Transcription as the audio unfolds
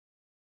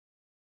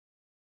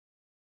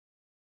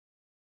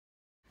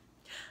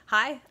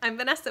Hi, I'm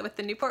Vanessa with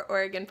the Newport,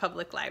 Oregon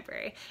Public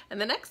Library,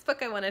 and the next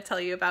book I want to tell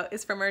you about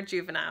is from our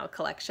Juvenile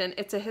collection.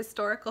 It's a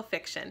historical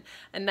fiction,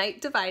 A Night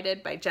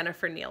Divided by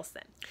Jennifer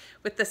Nielsen.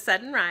 With the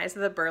sudden rise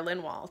of the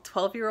Berlin Wall,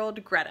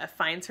 12-year-old Gerta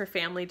finds her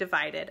family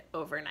divided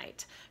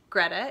overnight.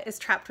 Gerta is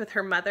trapped with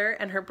her mother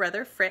and her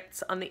brother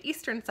Fritz on the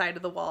eastern side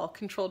of the wall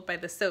controlled by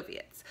the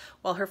Soviets,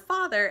 while her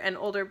father and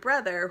older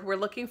brother were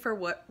looking for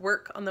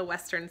work on the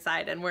western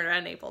side and were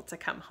unable to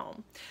come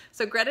home.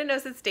 So Gerta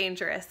knows it's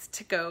dangerous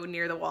to go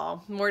near the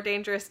wall, more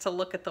dangerous to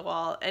look at the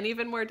wall, and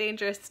even more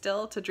dangerous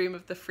still to dream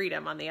of the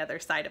freedom on the other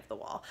side of the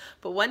wall.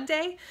 But one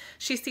day,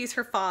 she sees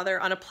her father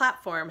on a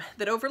platform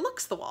that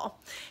overlooks the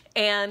wall,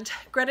 and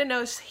Gerta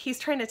knows he's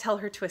trying to tell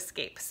her to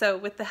escape. So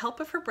with the help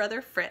of her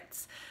brother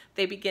Fritz,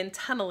 they begin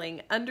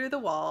tunneling under the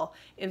wall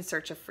in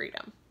search of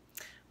freedom.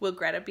 Will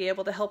Gerta be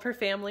able to help her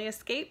family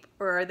escape,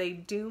 or are they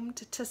doomed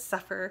to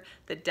suffer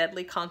the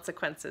deadly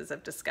consequences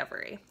of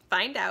discovery?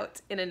 Find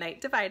out in A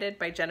Night Divided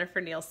by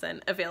Jennifer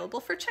Nielsen, available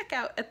for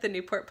checkout at the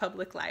Newport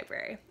Public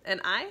Library. And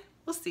I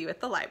will see you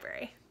at the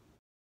library.